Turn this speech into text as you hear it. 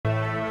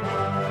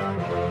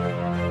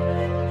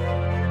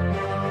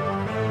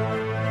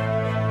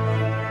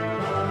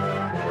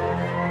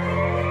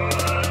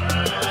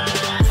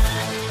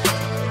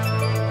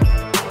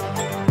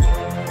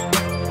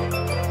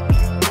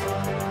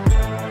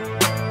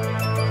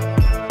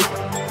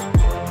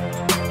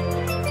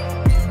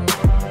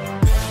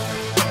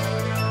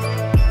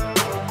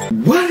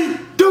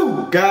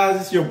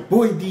guys? It's your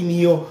boy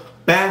D.Neal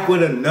back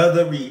with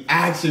another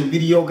reaction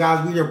video,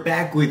 guys. We are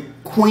back with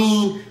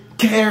Queen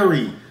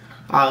Carrie.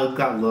 I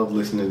love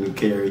listening to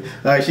Carrie.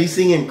 She's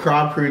singing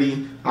Cry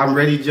Pretty. I'm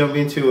ready to jump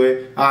into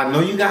it. I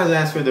know you guys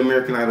asked for the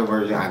American Idol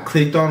version. I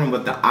clicked on it,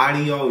 but the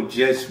audio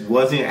just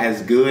wasn't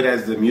as good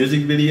as the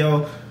music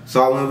video.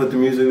 So I went with the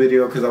music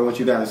video because I want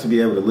you guys to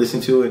be able to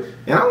listen to it.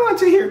 And I want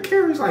to hear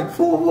Carrie's like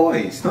full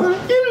voice. You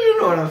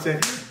know what I'm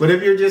saying? But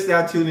if you're just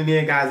now tuning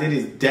in, guys, it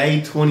is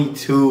day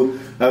 22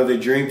 of the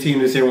Dream Team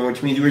this year,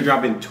 which means we're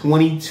dropping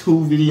 22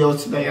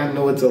 videos today. I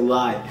know it's a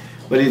lot,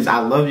 but I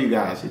love you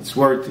guys. It's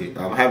worth it.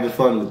 I'm having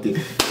fun with it.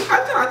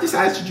 I just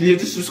asked you to hit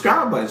the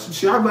subscribe button.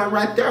 Subscribe button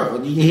right there.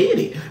 You can hit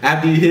it.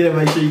 After you hit it,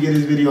 make sure you give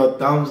this video a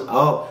thumbs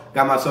up.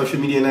 Got my social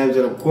media names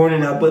in the corner,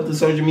 and I'll put the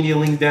social media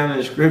links down in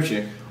the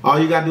description. All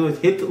you gotta do is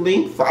hit the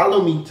link,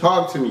 follow me,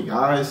 talk to me,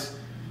 guys.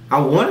 I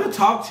want to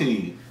talk to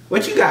you.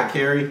 What you got,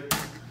 Carrie?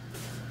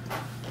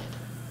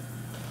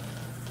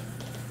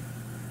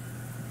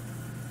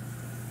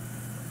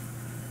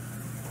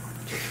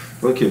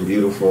 Looking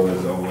beautiful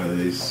as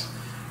always.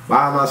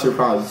 Why am I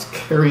surprised? It's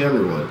Carrie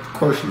Underwood. Of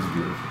course she's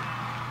beautiful.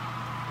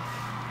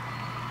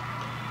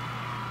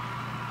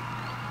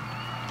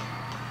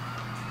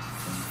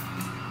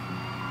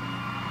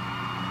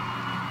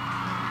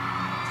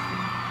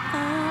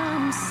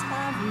 I'm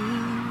sorry,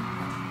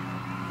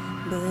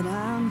 but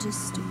I'm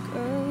just a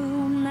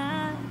girl,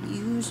 not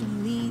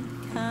usually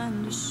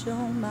kind to show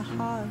my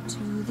heart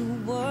to the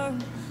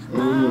world.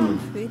 I'm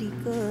pretty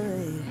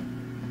good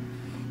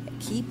at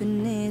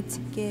keeping it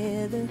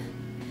together.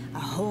 I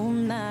hold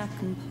my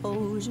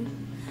composure,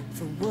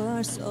 for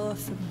worse or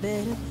for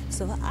better.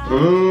 So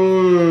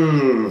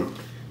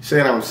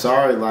saying I'm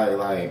sorry,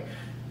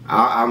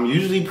 I'm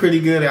usually pretty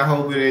good at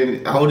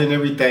holding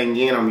everything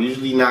in. I'm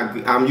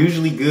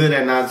usually good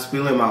at not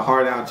spilling my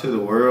heart out to the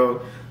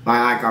world.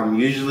 I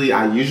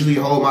usually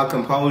hold my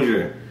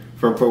composure.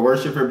 For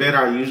worse or for better,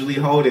 I usually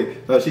hold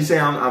it. So she's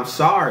saying I'm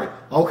sorry.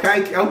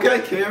 Okay,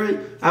 Carrie.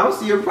 I don't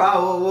see your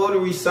problem. What are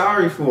we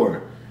sorry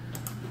for?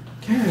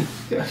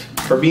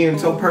 For being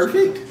so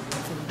perfect?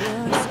 For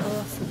worse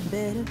or for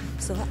better,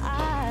 so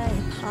I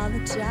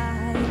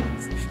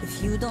apologize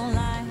if you don't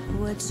like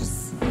what you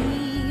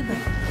see. But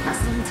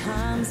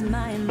sometimes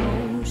my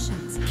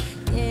emotions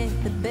get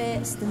the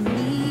best of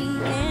me,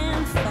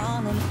 and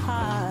falling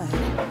apart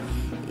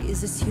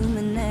is as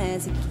human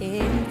as it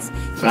gets.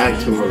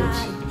 Fact towards.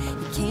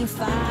 You can't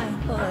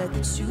find what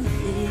the truth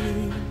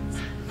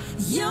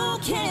is. You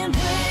can't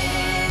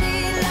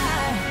pretty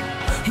lie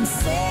and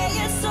say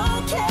it's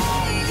okay.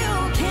 You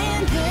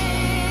can't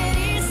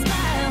pretty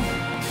smile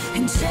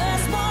and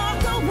just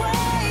walk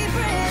away.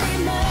 Pretty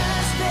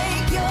much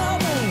fake your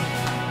way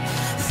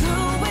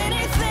through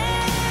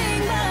anything,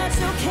 but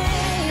you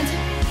can't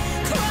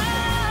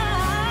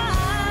cry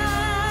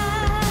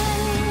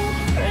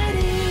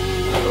pretty.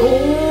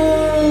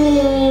 Oh,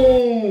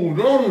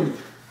 those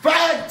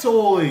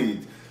factoids,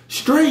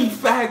 straight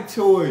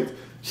factoids.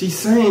 She's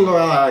saying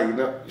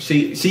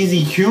she's a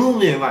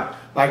human.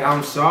 Like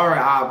I'm sorry,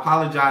 I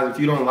apologize if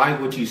you don't like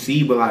what you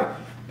see, but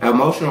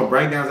emotional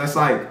breakdowns, that's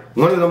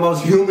one of the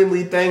most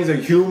humanly things a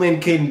human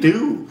can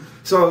do.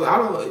 So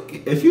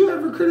if you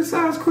ever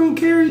criticize Queen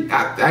Carrie,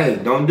 hey,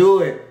 don't do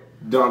it.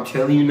 I'm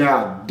telling you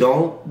now,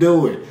 don't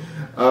do it.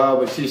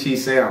 But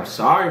she's saying I'm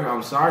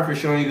sorry for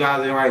showing you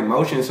guys my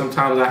emotions.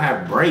 Sometimes I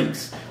have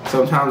breaks.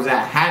 Sometimes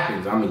that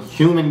happens. I'm a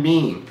human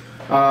being.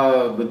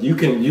 But you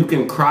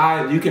can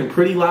cry, you can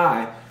pretty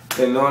lie,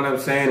 and know what I'm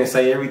saying, and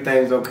say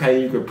everything's okay.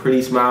 You can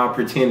pretty smile,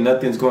 pretend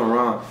nothing's going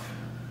wrong.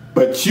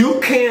 But you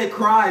can't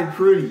cry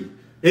pretty.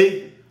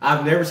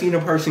 I've never seen a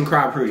person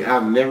cry pretty.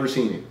 I've never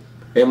seen it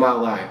in my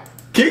life.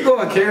 Keep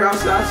going, Carrie. I'm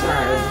sorry.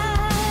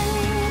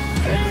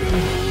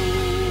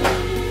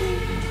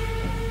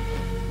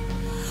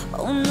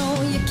 Oh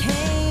no, you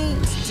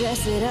can't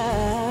dress it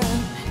up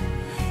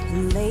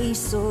in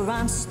lace or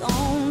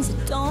rhinestones.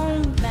 It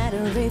don't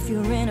matter if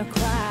you're in a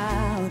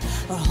crowd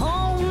or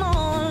home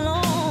all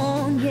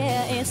alone.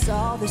 Yeah, it's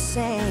all the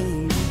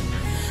same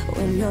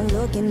when you're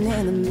looking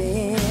in the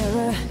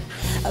mirror.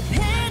 A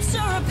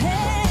picture of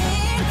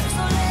pain,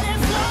 so let it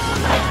flow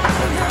right.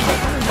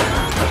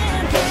 You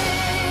can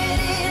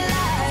pretty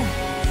lie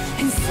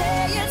and say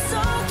it's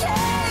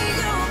okay.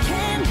 You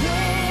can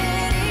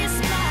pretty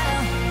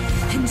smile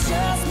and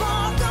just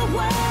walk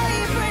away.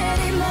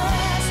 Pretty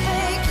much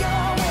fake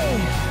your way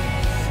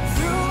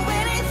through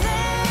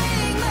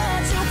anything,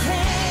 but you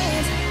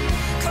can't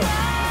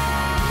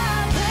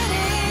cry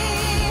pretty.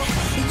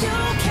 You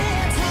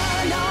can't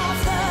turn off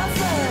the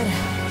flood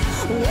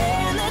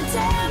when the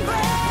dam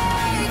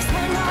breaks,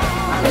 when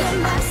all your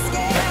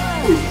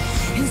mascara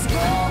is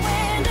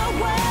going to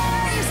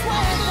waste.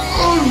 When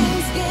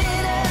things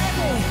get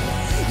ugly,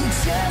 you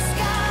just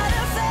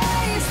gotta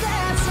face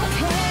that you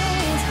can't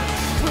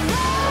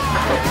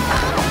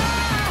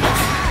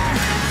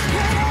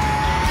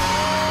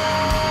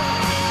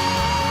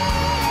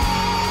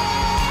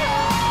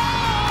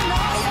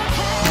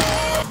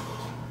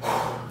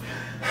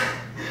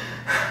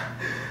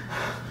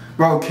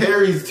Bro,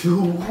 Carrie's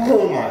too,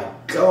 oh my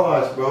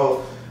gosh,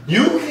 bro.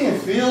 You can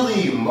feel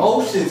the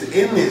emotions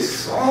in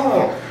this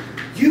song.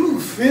 You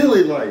feel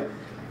it like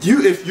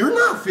if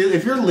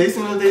you're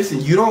listening to this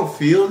and you don't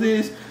feel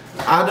this,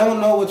 I don't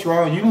know what's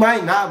wrong. You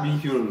might not be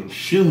human.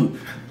 Shoot.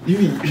 You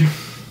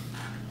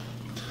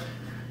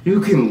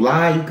can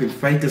lie, you can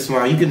fake a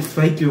smile, you can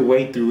fake your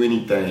way through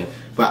anything.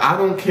 But I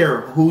don't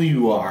care who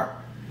you are.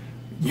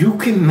 You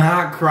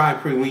cannot cry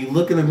pretty. When you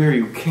look in the mirror,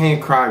 you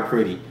can't cry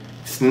pretty.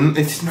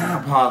 It's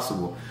not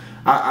possible.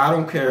 I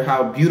don't care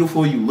how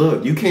beautiful you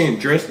look. You can't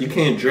dress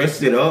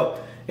it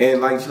up.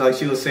 And like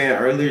she was saying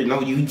earlier,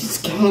 no, you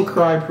just can't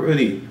cry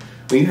pretty.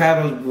 When you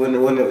have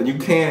you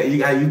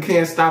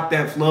can't stop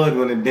that flood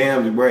when the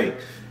dams break.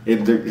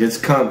 It's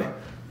coming.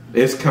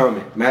 It's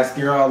coming.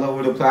 Mascara all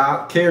over the place.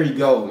 Carrie,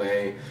 go,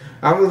 man.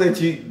 I'm gonna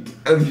let you.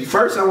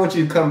 First, I want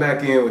you to come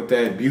back in with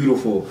that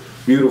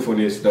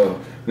beautifulness stuff.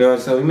 You know,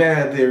 so we may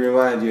have to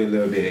remind you a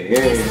little bit.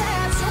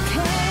 Yeah.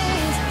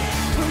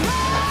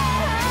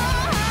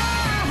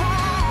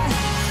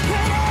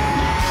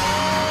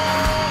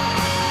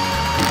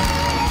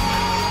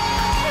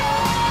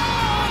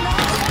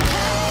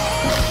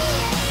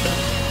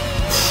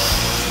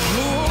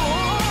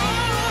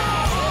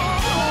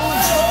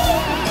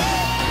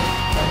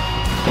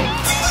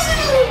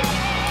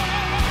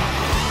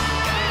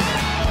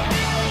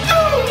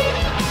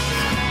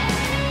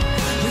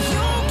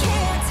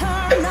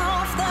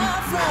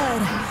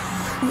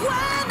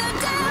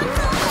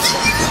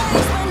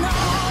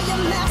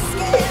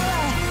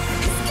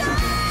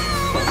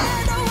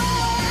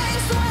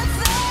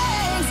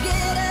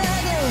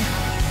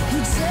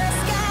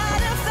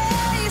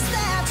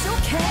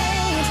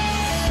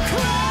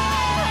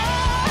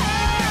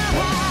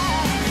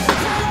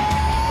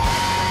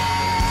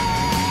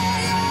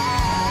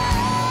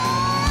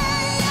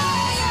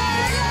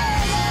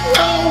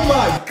 Oh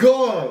my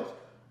God,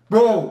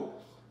 bro,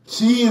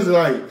 she is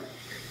like,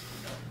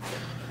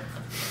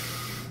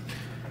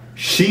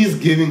 she's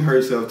giving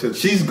herself to,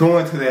 she's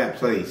going to that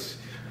place,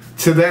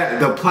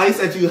 the place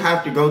that you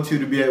have to go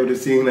to be able to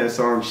sing that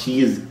song.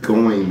 She is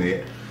going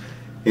there.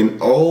 And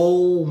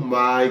oh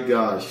my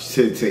gosh,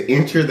 to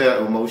enter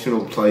that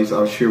emotional place,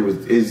 I'm sure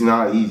is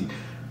not easy.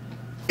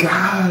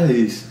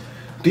 Guys,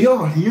 do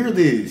y'all hear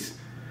this?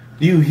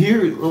 You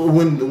hear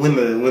when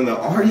the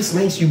artist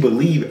makes you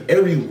believe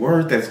every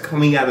word that's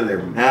coming out of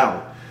their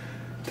mouth.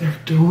 They're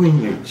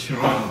doing their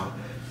job.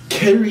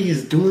 Carrie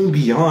is doing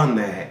beyond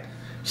that.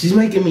 She's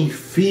making me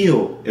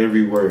feel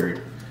every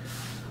word.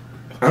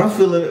 I'm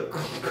feeling it.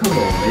 Come on,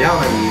 man.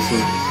 Y'all ain't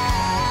listening.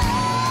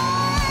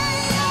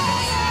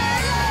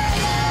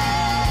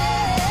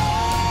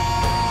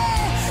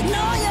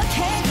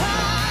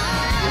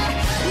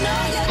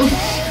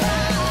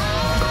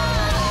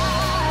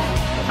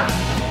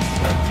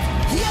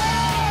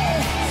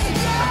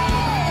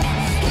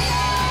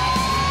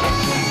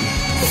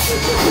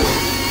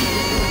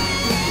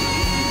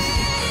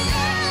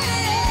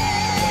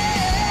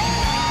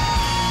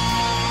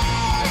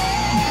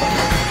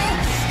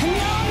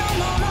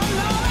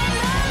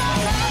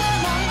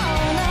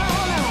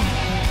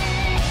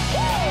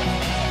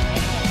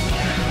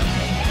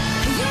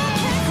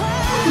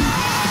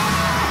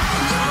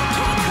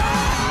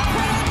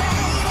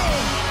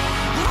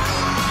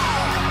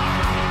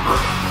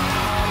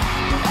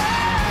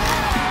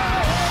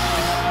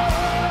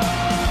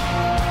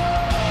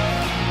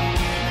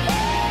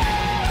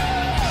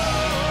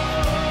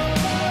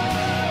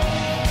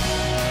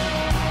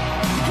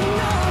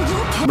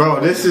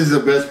 Bro, this is the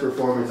best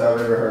performance I've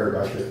ever heard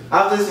about this.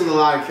 I've listened to a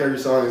lot of Carrie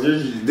songs.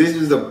 This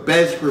is the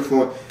best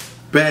performance.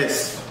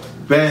 Best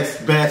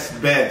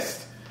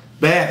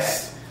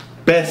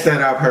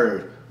that I've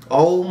heard.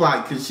 Oh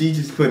my, cause she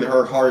just putting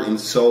her heart and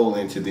soul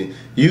into this.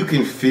 You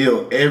can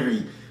feel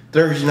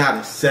there's not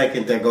a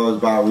second that goes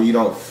by where you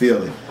don't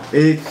feel it.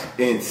 It's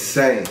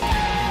insane.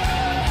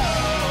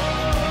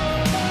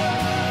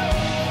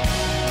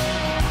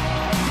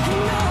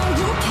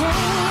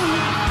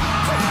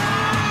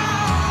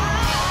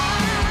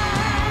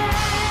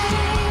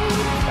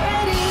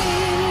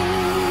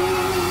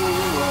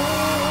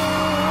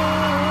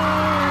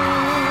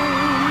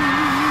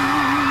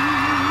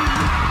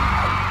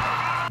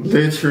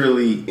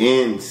 Literally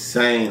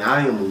insane.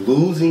 I am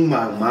losing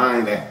my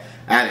mind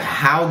at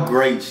how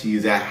great she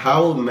is, at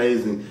how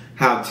amazing,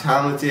 how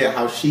talented,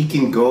 how she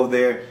can go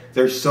there.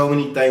 There's so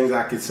many things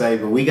I could say,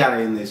 but we gotta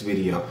end this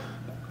video.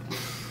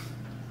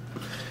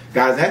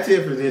 Guys, that's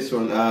it for this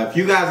one. If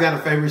you guys got a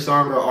favorite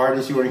song or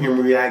artist you want to hear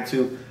me react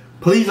to,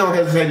 please don't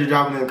hesitate to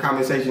drop it in the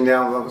comment section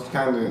down below. It's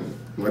kind of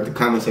what the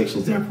comment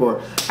section is there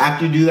for.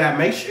 After you do that,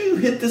 make sure you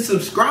hit the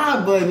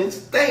subscribe button. It's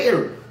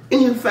there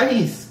in your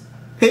face.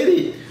 Hit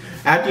it.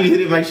 After you hit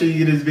it, make sure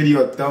you give this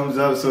video a thumbs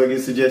up so it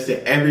gets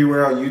suggested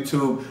everywhere on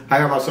YouTube. I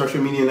got my social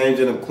media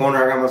names in the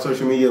corner. I got my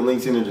social media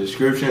links in the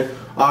description.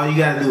 All you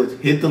gotta do is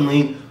hit the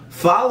link,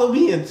 follow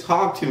me, and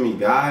talk to me,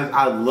 guys.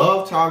 I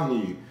love talking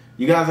to you.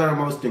 You guys are the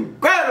most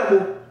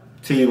incredible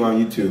team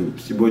on YouTube.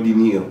 It's your boy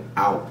D.Neal,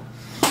 out.